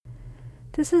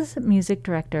This is music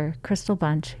director Crystal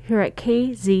Bunch here at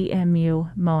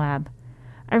KZMU Moab.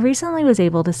 I recently was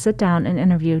able to sit down and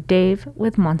interview Dave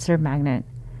with Monster Magnet.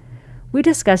 We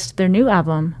discussed their new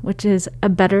album, which is A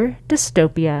Better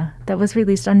Dystopia, that was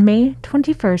released on May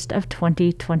 21st of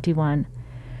 2021.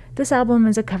 This album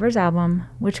is a covers album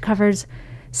which covers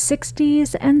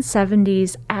 60s and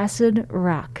 70s acid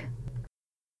rock.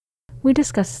 We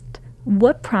discussed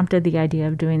what prompted the idea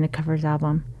of doing the covers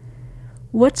album,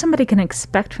 what somebody can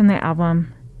expect from the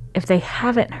album if they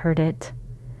haven't heard it,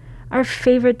 our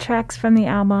favorite tracks from the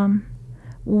album,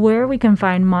 where we can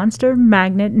find Monster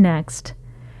Magnet next,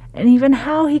 and even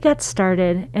how he got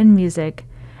started in music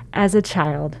as a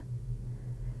child.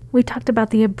 We talked about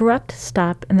the abrupt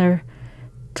stop in their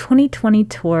 2020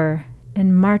 tour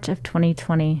in March of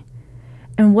 2020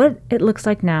 and what it looks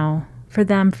like now for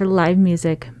them for live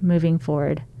music moving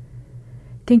forward.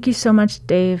 Thank you so much,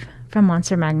 Dave, from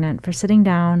Monster Magnet, for sitting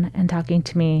down and talking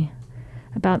to me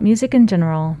about music in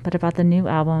general, but about the new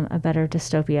album, A Better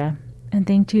Dystopia. And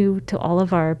thank you to all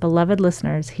of our beloved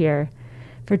listeners here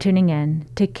for tuning in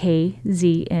to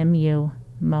KZMU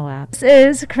Moab. This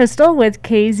is Crystal with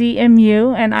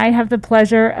KZMU, and I have the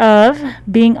pleasure of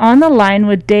being on the line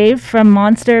with Dave from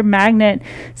Monster Magnet.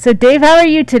 So, Dave, how are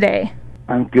you today?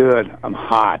 I'm good. I'm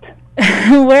hot.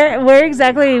 Where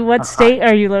exactly, what state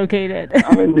are you located?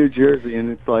 I'm in New Jersey,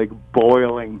 and it's like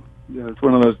boiling. You know, it's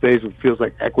one of those days it feels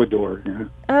like Ecuador. You know?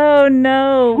 Oh,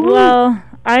 no. Woo! Well,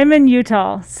 I'm in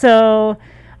Utah, so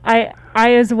I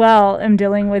as well am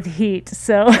dealing with heat.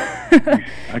 So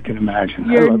I can imagine.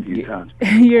 I love Utah.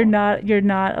 You're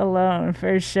not alone,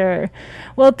 for sure.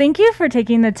 Well, thank you for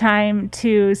taking the time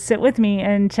to sit with me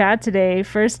and chat today.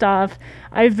 First off,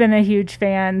 I've been a huge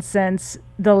fan since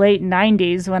the late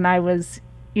 90s when I was,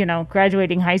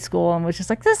 graduating high school and was just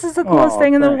like, this is the coolest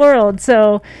thing in the world.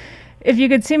 So if you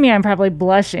could see me, I'm probably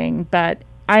blushing, but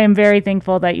I am very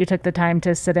thankful that you took the time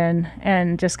to sit in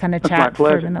and just kind of chat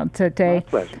for a minute today. My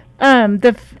pleasure.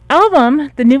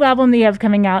 The new album that you have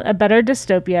coming out, A Better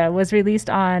Dystopia, was released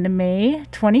on May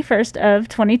 21st of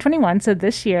 2021, so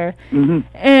this year. Mm-hmm.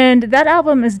 And that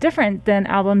album is different than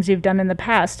albums you've done in the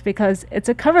past because it's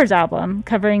a covers album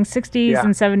covering 60s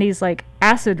and 70s like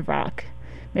acid rock.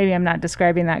 Maybe I'm not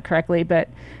describing that correctly, but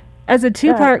as a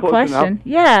two-part question.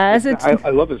 Yeah, I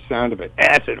love the sound of it.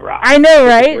 Acid rock. I know,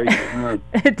 right?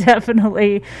 It's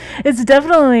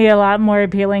definitely a lot more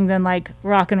appealing than like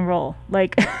rock and roll.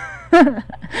 Like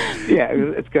yeah,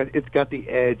 it's got the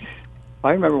edge.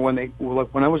 I remember when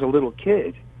I was a little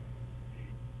kid,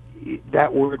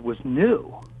 that word was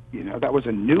new. That was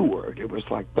a new word. It was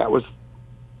like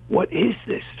what is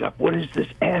this stuff? What is this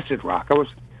acid rock? I was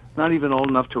not even old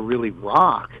enough to really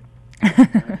rock.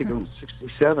 I think I was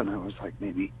 67. I was like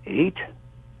maybe 8.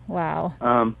 Wow.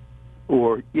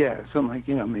 Something like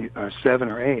maybe 7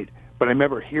 or 8. But I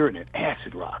remember hearing it,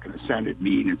 acid rock, and it sounded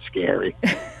mean and scary.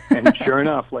 And sure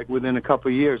enough, like within a couple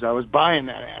of years, I was buying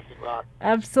that acid rock.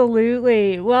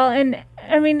 Absolutely. Well, and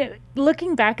I mean,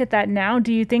 looking back at that now,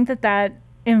 do you think that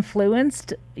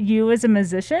influenced you as a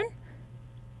musician?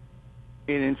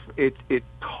 It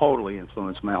totally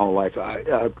influenced my whole life.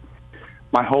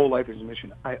 My whole life as a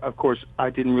musician. Of course, I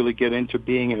didn't really get into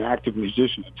being an active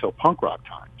musician until punk rock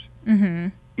times. Mm-hmm.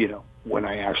 When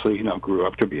I actually, grew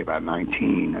up to be about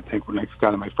 19, I think, when I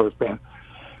got in my first band.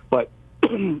 But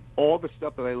all the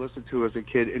stuff that I listened to as a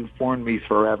kid informed me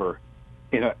forever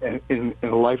in a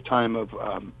lifetime of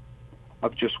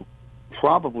just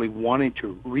probably wanting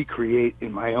to recreate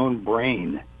in my own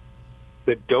brain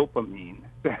the dopamine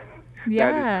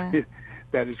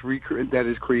that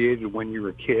is created when you're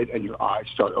a kid and your eyes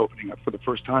start opening up for the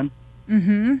first time.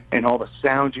 Mm-hmm. And all the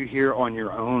sounds you hear on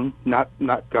your own, not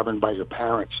governed by your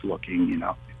parents looking,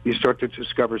 you start to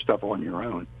discover stuff on your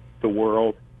own, the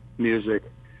world, music,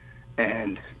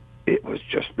 and it was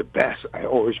just the best. I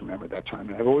always remember that time,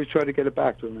 and I've always tried to get it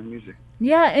back through my music.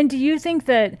 Yeah, and do you think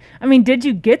did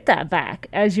you get that back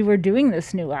as you were doing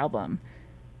this new album?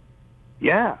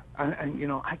 Yeah,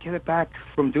 I get it back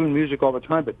from doing music all the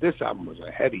time, but this album was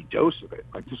a heavy dose of it.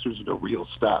 Like, this was the real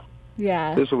stuff.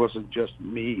 Yeah. This wasn't just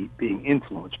me being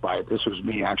influenced by it. This was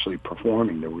me actually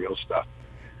performing the real stuff.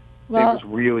 Well, it was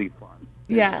really fun.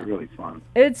 It was really fun.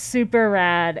 It's super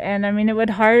rad, and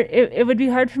it would be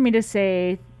hard for me to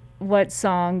say what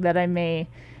song that I may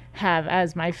have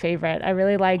as my favorite. I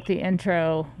really like the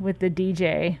intro with the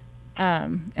DJ.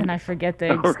 And I forget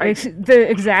the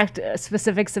exact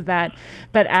specifics of that,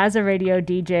 but as a radio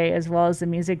DJ as well as the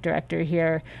music director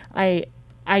here, I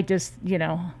just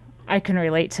I can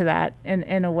relate to that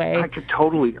in a way. I could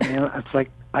totally. It's like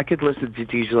I could listen to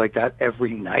DJs like that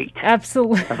every night.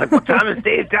 Absolutely. I was like, what time is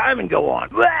Dave Diamond go on?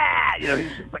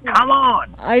 He's just like, come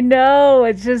on. I know,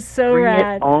 it's just so Bring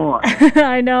rad. it on.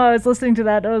 I know, I was listening to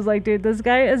that. I was like, dude, this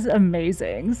guy is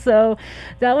amazing. So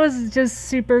that was just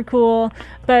super cool.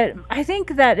 But I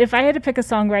think that if I had to pick a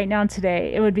song right now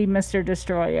today, it would be Mr.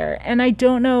 Destroyer. And I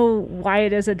don't know why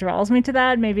it is it draws me to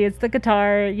that. Maybe it's the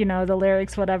guitar, the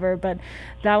lyrics, whatever. But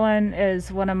that one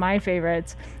is one of my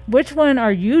favorites. Which one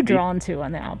are you drawn to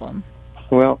on the album?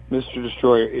 Well, Mr.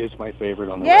 Destroyer is my favorite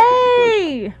on the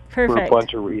Yay! record. Perfect. For a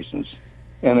bunch of reasons.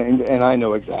 And I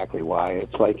know exactly why.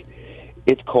 It's like,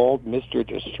 it's called Mr.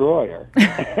 Destroyer.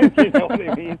 You know what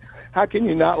I mean? How can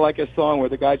you not like a song where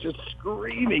the guy's just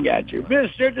screaming at you,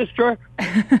 Mr. Destroyer?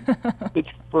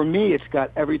 For me, it's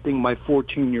got everything my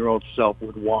 14-year-old self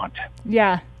would want.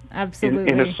 Yeah,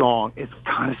 absolutely. In a song. It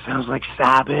kind of sounds like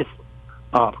Sabbath.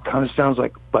 Kind of sounds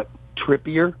like, but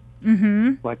trippier.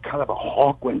 Mm-hmm. Like kind of a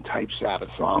Hawkwind type Sabbath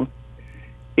song.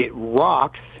 It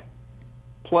rocks.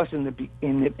 Plus, in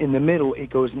the middle,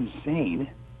 it goes insane.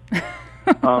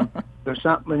 There's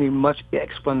not much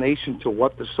explanation to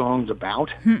what the song's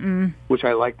about, which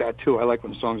I like that too. I like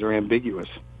when songs are ambiguous.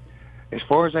 As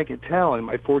far as I can tell, and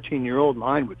my 14-year-old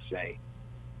mind would say,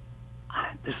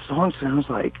 this song sounds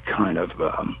like kind of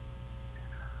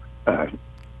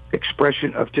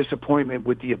expression of disappointment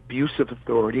with the abuse of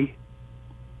authority.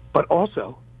 But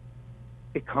also,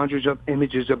 it conjures up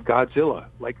images of Godzilla,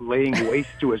 like laying waste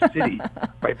to a city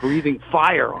by breathing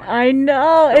fire on it. I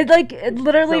know. It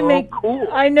literally makes... cool.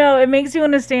 I know. It makes you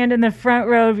want to stand in the front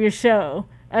row of your show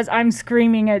as I'm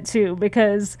screaming it too,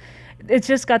 because it's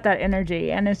just got that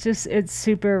energy, and it's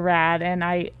super rad, and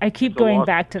I keep going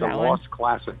back to that one. It's a lost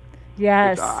classic.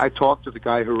 Yes. I talked to the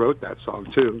guy who wrote that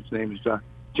song, too. His name is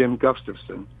Jim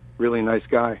Gustafson. Really nice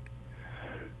guy.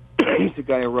 He's the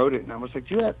guy who wrote it, and I was like,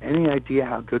 do you have any idea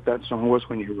how good that song was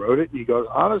when you wrote it? And he goes,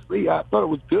 honestly, I thought it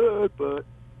was good, but,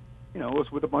 it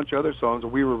was with a bunch of other songs,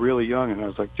 and we were really young, and I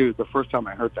was like, dude, the first time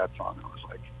I heard that song, I was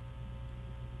like,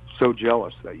 so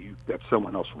jealous that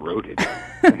someone else wrote it.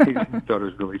 He thought it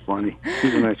was really funny.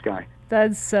 He's a nice guy.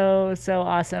 That's so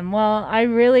awesome. Well, I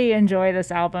really enjoy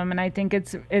this album, and I think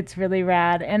it's really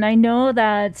rad. And I know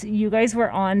that you guys were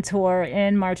on tour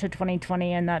in March of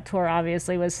 2020, and that tour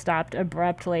obviously was stopped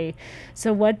abruptly.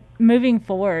 So moving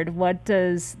forward, what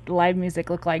does live music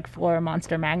look like for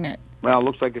Monster Magnet? Well, it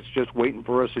looks like it's just waiting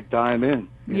for us to dime in.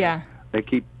 Yeah. They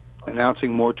keep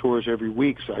announcing more tours every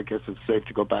week, so I guess it's safe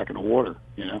to go back in the water,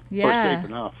 Yeah. Or safe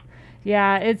enough.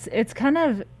 Yeah, it's kind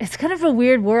of a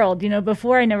weird world.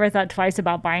 Before I never thought twice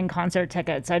about buying concert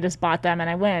tickets. I just bought them and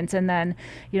I went, and then,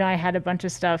 I had a bunch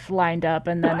of stuff lined up,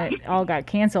 and then it all got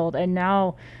canceled. And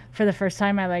now for the first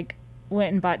time I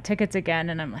went and bought tickets again,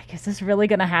 and I'm like, is this really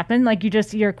going to happen? Like,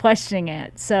 you're questioning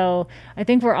it. So I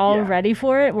think we're all ready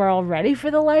for it. We're all ready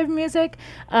for the live music.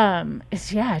 It's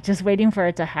just waiting for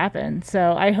it to happen.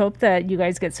 So I hope that you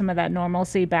guys get some of that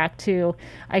normalcy back too.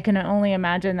 I can only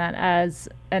imagine that as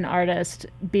an artist,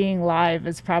 being live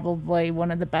is probably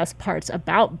one of the best parts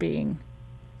about being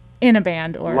in a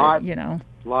band or,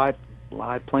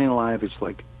 playing live is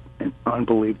like an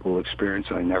unbelievable experience.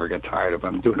 I never get tired of it.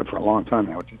 I'm doing it for a long time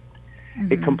now.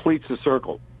 It completes the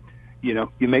circle. You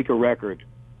make a record.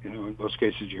 In most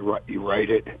cases, you write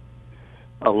it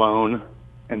alone,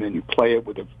 and then you play it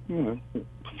with a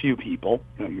few people,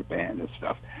 your band and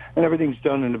stuff, and everything's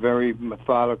done in a very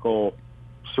methodical,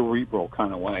 cerebral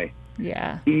kind of way.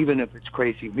 Yeah. Even if it's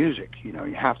crazy music, you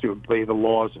have to obey the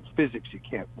laws of physics. You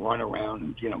can't run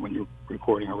around, when you're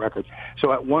recording a record.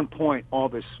 So at one point, all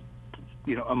this,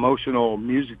 emotional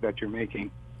music that you're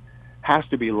making has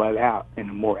to be let out in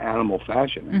a more animal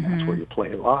fashion, and that's where you play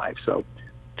it live. So,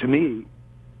 to me,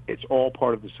 it's all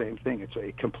part of the same thing.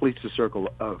 It completes the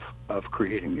circle of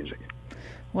creating music.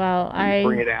 Well, you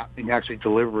bring it out and you actually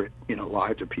deliver it,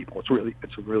 live to people. It's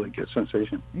a really good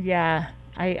sensation. Yeah,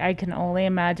 I can only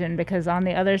imagine, because on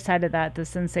the other side of that, the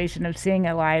sensation of seeing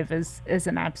it live is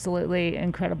an absolutely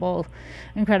incredible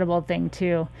thing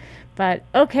too. But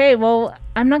okay, well,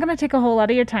 I'm not going to take a whole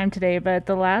lot of your time today, but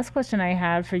the last question I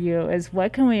have for you is,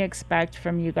 what can we expect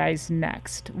from you guys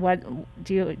next? What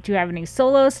do you have any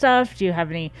solo stuff? Do you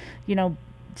have any,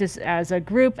 just as a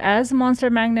group, as Monster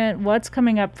Magnet, what's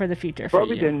coming up for the future for you?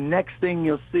 Probably the next thing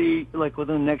you'll see, like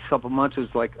within the next couple of months,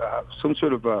 is like some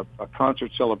sort of a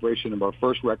concert celebration of our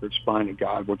first record, Spine of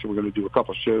God, which we're going to do a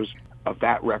couple shows of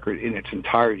that record in its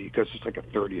entirety, because it's like a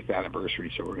 30th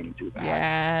anniversary, so we're going to do that.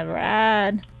 Yeah,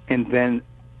 rad. And then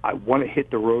I want to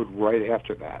hit the road right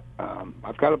after that.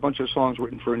 I've got a bunch of songs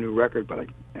written for a new record, but I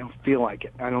don't feel like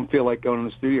it. I don't feel like going to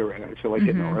the studio right now. I feel like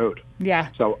hitting the road. Yeah.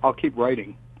 So I'll keep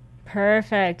writing.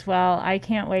 Perfect. Well, I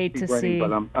can't wait to see.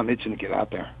 But I'm itching to get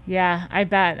out there. Yeah, I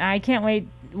bet. I can't wait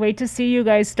wait to see you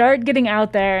guys start getting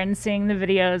out there and seeing the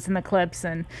videos and the clips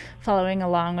and following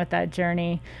along with that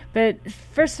journey. But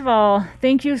first of all,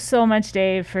 thank you so much,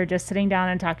 Dave, for just sitting down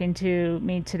and talking to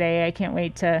me today. I can't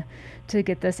wait to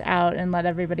get this out and let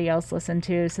everybody else listen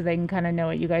to, so they can kind of know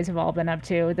what you guys have all been up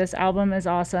to. This album is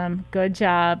awesome. Good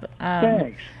job.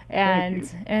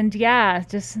 Thanks. And yeah,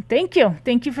 just thank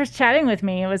you for chatting with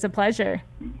me. It was a pleasure.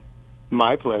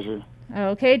 My pleasure.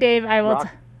 Okay, Dave, I will.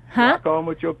 Rock on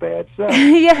with your bad self.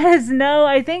 Yes, no,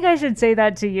 I think I should say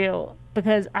that to you,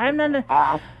 because I'm not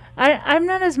I'm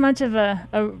not as much of a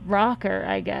rocker,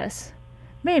 I guess.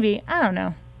 Maybe, I don't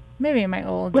know. Maybe in my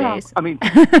old days. I mean,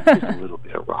 there's a little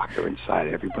bit of rocker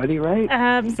inside everybody, right?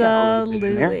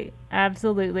 Absolutely.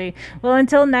 Absolutely. Well,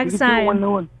 until next time. Do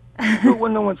it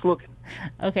when no one's looking.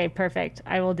 Okay, perfect.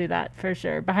 I will do that for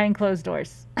sure. Behind closed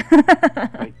doors.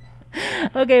 Right.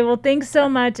 Okay, well, thanks so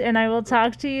much, and I will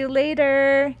talk to you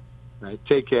later. Right.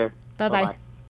 Take care. Bye-bye. Bye-bye.